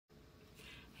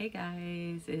Hey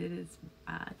guys, it is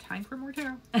time for more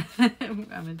tarot. I'm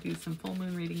going to do some full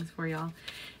moon readings for y'all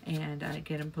and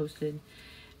get them posted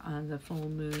on the full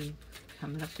moon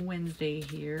coming up Wednesday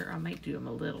here. I might do them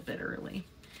a little bit early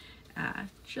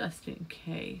just in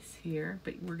case here.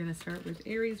 But we're going to start with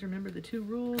Aries. Remember the two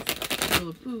rules. The rule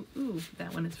of ooh,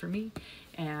 that one is for me.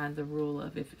 And the rule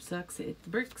of if it sucks, it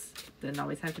bricks. Doesn't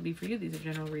always have to be for you. These are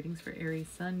general readings for Aries,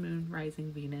 Sun, Moon,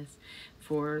 Rising, Venus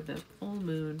for the full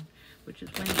moon, which is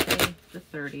Wednesday the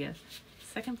 30th,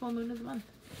 second full moon of the month.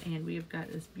 And we have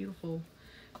got this beautiful,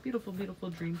 beautiful, beautiful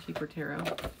Dream Keeper Tarot.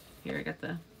 Here, I got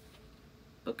the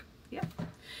book. Yep.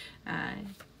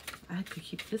 I could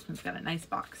keep, this one's got a nice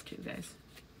box too, guys,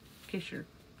 in case you're,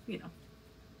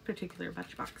 particular about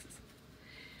your boxes.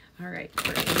 All right,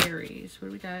 for Aries, what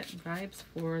do we got? Vibes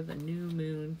for the new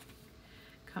moon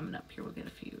coming up here. We'll get a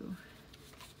few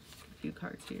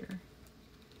cards here.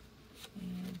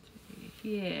 And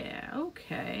yeah,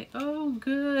 okay. Oh,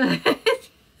 good.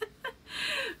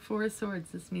 Four of Swords.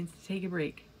 This means to take a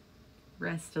break.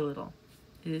 Rest a little.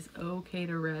 It is okay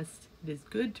to rest. It is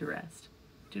good to rest.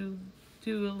 Do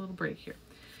a little break here,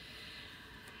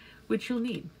 which you'll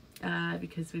need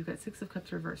because we've got Six of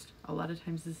Cups reversed. A lot of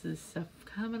times this is stuff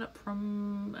coming up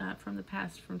from the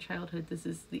past, from childhood. This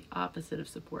is the opposite of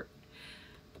support.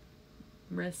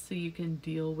 Rest so you can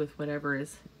deal with whatever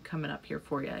is coming up here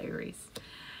for you, Aries.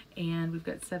 And we've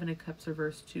got Seven of Cups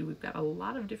reversed too. We've got a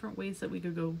lot of different ways that we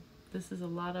could go. This is a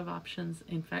lot of options.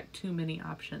 In fact, too many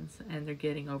options, and they're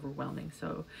getting overwhelming.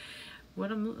 So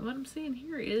what I'm saying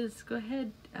here is go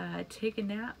ahead, take a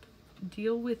nap,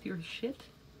 deal with your shit,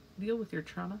 deal with your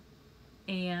trauma,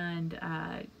 and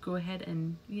go ahead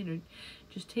and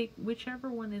just take whichever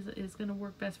one is going to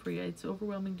work best for you. It's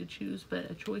overwhelming to choose, but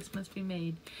a choice must be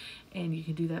made, and you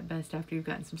can do that best after you've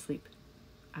gotten some sleep.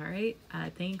 All right,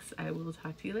 thanks. I will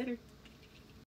talk to you later.